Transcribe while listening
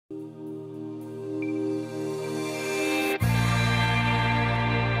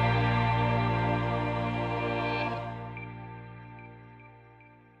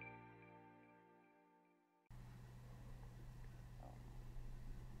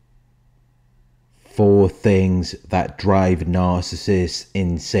4 things that drive narcissists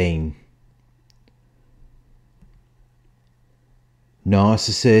insane.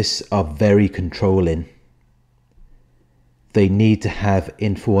 Narcissists are very controlling. They need to have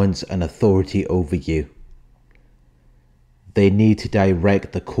influence and authority over you. They need to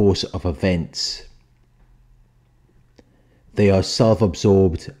direct the course of events. They are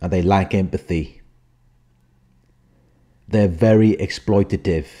self-absorbed and they lack empathy. They're very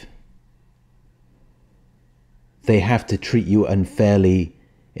exploitative. They have to treat you unfairly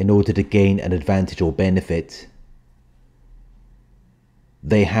in order to gain an advantage or benefit.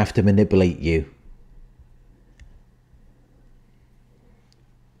 They have to manipulate you.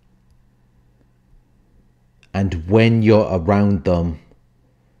 And when you're around them,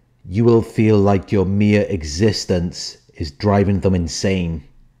 you will feel like your mere existence is driving them insane.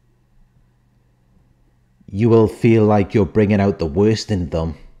 You will feel like you're bringing out the worst in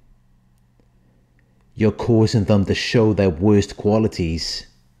them. You're causing them to show their worst qualities.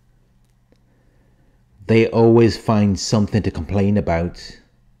 They always find something to complain about.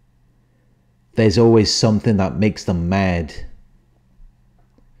 There's always something that makes them mad.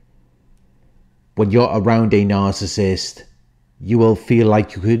 When you're around a narcissist, you will feel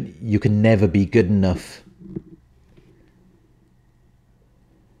like you can never be good enough.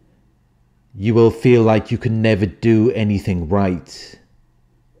 You will feel like you can never do anything right.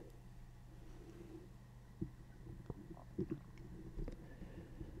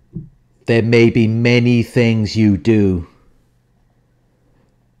 There may be many things you do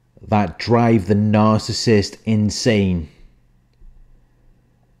that drive the narcissist insane.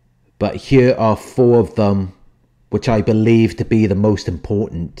 But here are 4 of them which I believe to be the most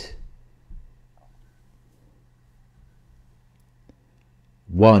important.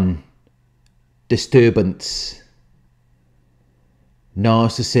 1. Disturbance.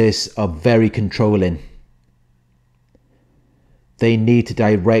 Narcissists are very controlling. They need to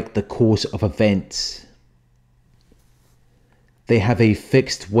direct the course of events. They have a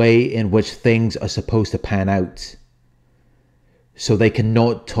fixed way in which things are supposed to pan out. So they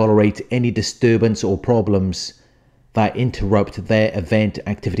cannot tolerate any disturbance or problems that interrupt their event,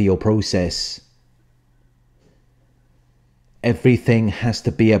 activity or process. Everything has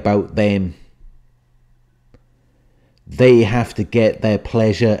to be about them. They have to get their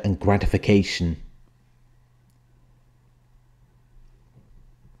pleasure and gratification.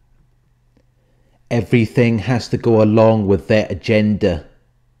 Everything has to go along with their agenda.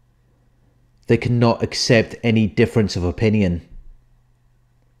 They cannot accept any difference of opinion.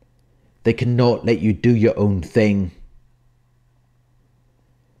 They cannot let you do your own thing.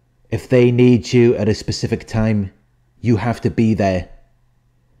 If they need you at a specific time, you have to be there.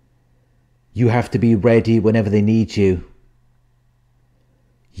 You have to be ready whenever they need you.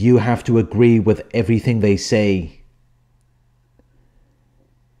 You have to agree with everything they say.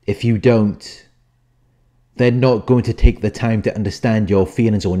 If you don't, they're not going to take the time to understand your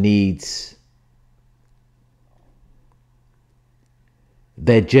feelings or needs.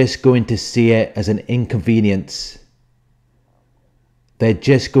 They're just going to see it as an inconvenience. They're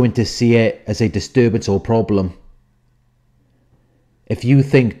just going to see it as a disturbance or problem. If you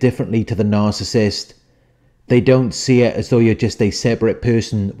think differently to the narcissist, they don't see it as though you're just a separate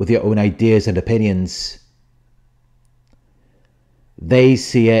person with your own ideas and opinions. They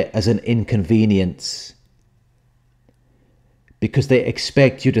see it as an inconvenience because they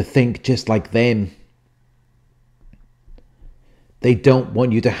expect you to think just like them. They don't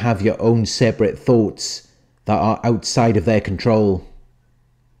want you to have your own separate thoughts that are outside of their control.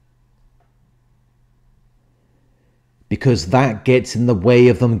 Because that gets in the way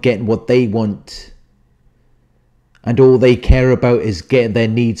of them getting what they want. And all they care about is getting their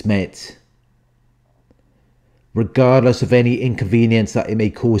needs met, regardless of any inconvenience that it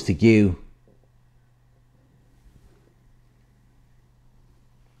may cause to you.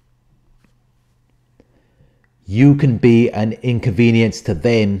 You can be an inconvenience to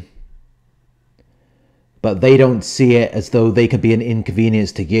them, but they don't see it as though they can be an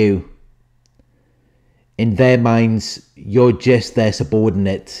inconvenience to you. In their minds, you're just their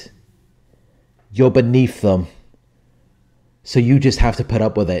subordinate. You're beneath them, so you just have to put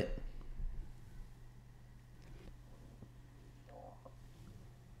up with it.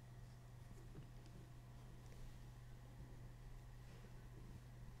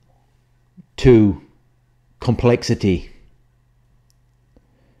 Two, complexity.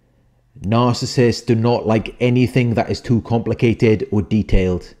 Narcissists do not like anything that is too complicated or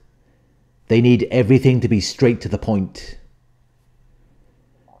detailed. They need everything to be straight to the point.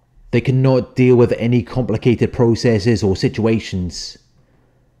 They cannot deal with any complicated processes or situations.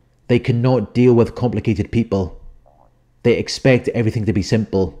 They cannot deal with complicated people. They expect everything to be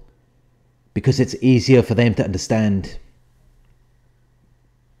simple because it's easier for them to understand.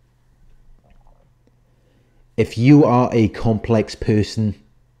 If you are a complex person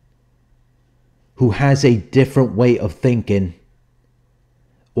who has a different way of thinking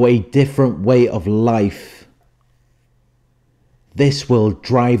or a different way of life, this will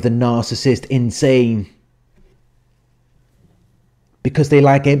drive the narcissist insane because they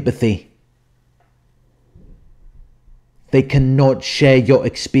lack empathy. They cannot share your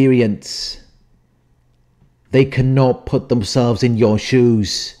experience. They cannot put themselves in your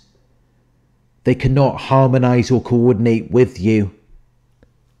shoes. They cannot harmonize or coordinate with you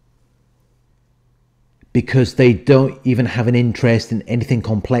because they don't even have an interest in anything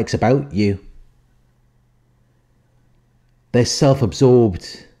complex about you. They're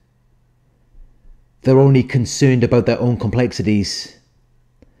self-absorbed. They're only concerned about their own complexities,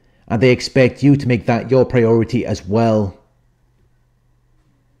 and they expect you to make that your priority as well.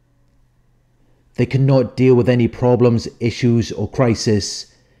 They cannot deal with any problems, issues, or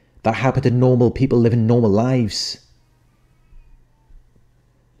crises that happen to normal people living normal lives.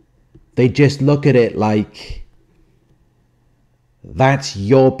 They just look at it like, that's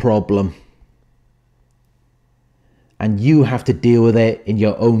your problem, and you have to deal with it in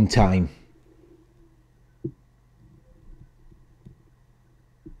your own time.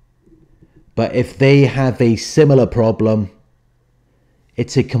 But if they have a similar problem,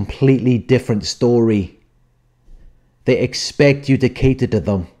 it's a completely different story. They expect you to cater to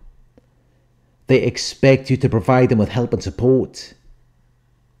them. They expect you to provide them with help and support.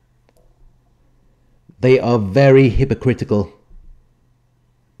 They are very hypocritical.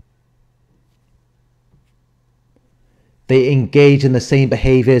 They engage in the same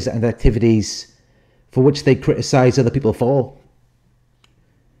behaviors and activities for which they criticize other people for.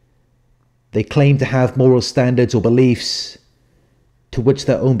 They claim to have moral standards or beliefs to which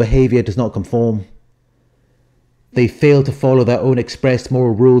their own behavior does not conform. They fail to follow their own expressed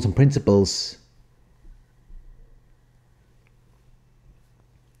moral rules and principles.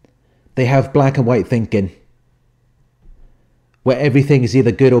 They have black and white thinking, where everything is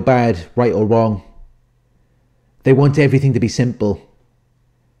either good or bad, right or wrong. They want everything to be simple.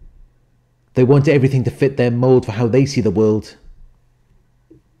 They want everything to fit their mold for how they see the world.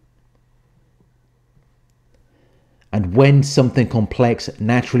 And when something complex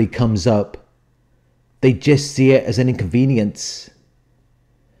naturally comes up, they just see it as an inconvenience.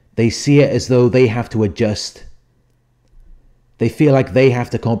 They see it as though they have to adjust. They feel like they have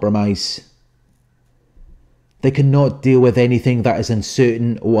to compromise. They cannot deal with anything that is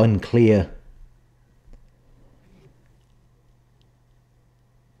uncertain or unclear.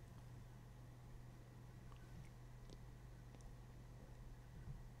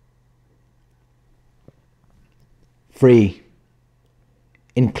 Three,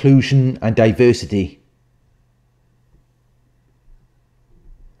 inclusion and diversity.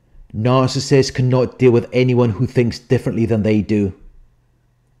 Narcissists cannot deal with anyone who thinks differently than they do.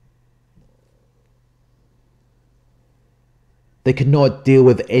 They cannot deal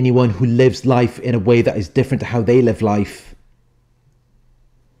with anyone who lives life in a way that is different to how they live life.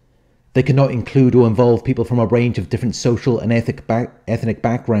 They cannot include or involve people from a range of different social and ethnic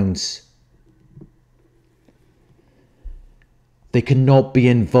backgrounds. They cannot be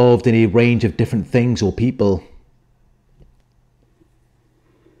involved in a range of different things or people.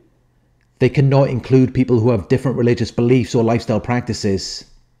 They cannot include people who have different religious beliefs or lifestyle practices.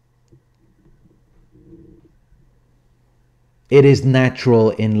 It is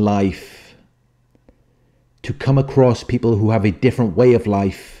natural in life to come across people who have a different way of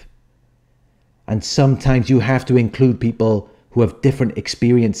life, and sometimes you have to include people who have different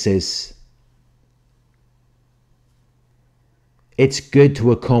experiences. It's good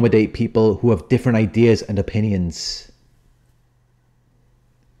to accommodate people who have different ideas and opinions.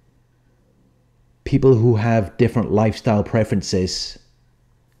 People who have different lifestyle preferences.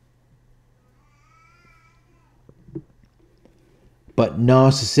 But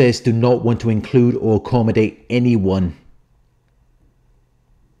narcissists do not want to include or accommodate anyone.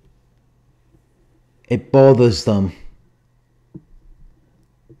 It bothers them.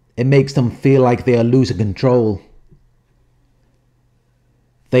 It makes them feel like they are losing control.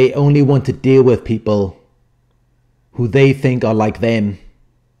 They only want to deal with people who they think are like them.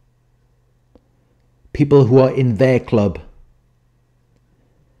 People who are in their club.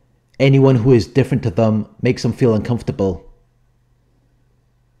 Anyone who is different to them makes them feel uncomfortable,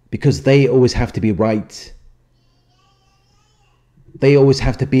 because they always have to be right. They always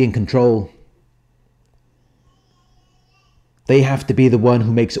have to be in control. They have to be the one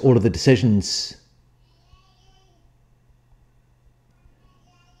who makes all of the decisions.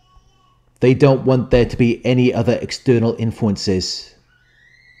 They don't want there to be any other external influences,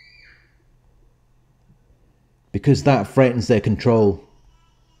 because that threatens their control.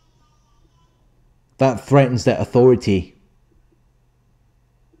 That threatens their authority.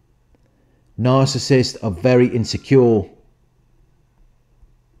 Narcissists are very insecure,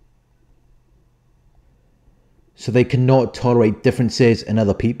 so they cannot tolerate differences in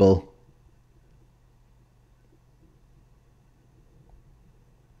other people.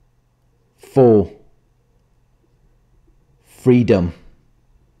 Four, freedom.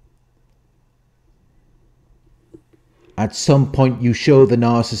 At some point you show the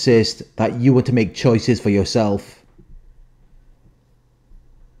narcissist that you want to make choices for yourself.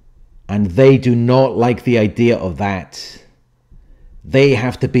 And they do not like the idea of that. They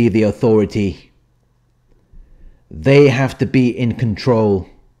have to be the authority. They have to be in control.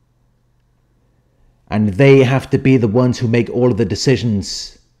 And they have to be the ones who make all of the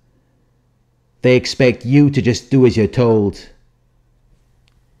decisions. They expect you to just do as you're told.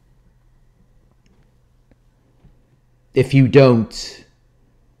 If you don't,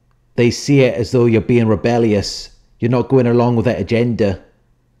 they see it as though you're being rebellious. You're not going along with their agenda,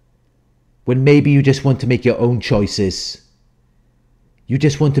 when maybe you just want to make your own choices. You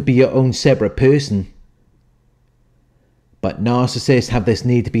just want to be your own separate person. But narcissists have this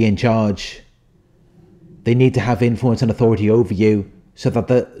need to be in charge. They need to have influence and authority over you, so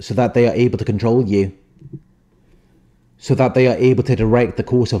that they are able to control you, so that they are able to direct the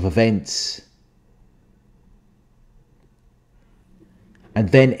course of events. And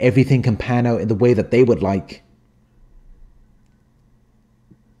then everything can pan out in the way that they would like.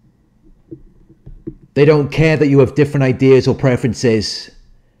 They don't care that you have different ideas or preferences.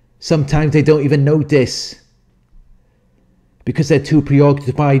 Sometimes they don't even notice, because they're too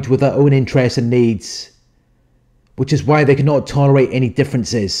preoccupied with their own interests and needs, which is why they cannot tolerate any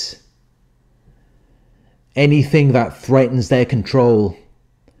differences. Anything that threatens their control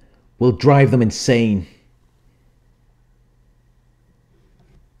will drive them insane.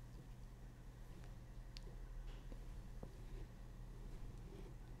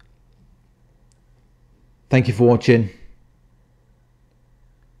 Thank you for watching.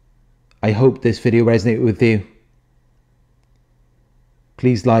 I hope this video resonated with you.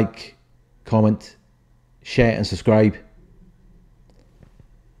 Please like, comment, share and subscribe.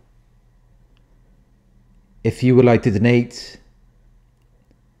 If you would like to donate,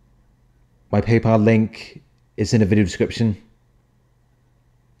 my PayPal link is in the video description.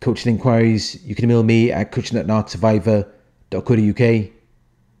 Coaching inquiries, you can email me at coaching@narcsurvivor.co.uk.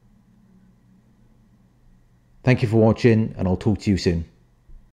 Thank you for watching, and I'll talk to you soon.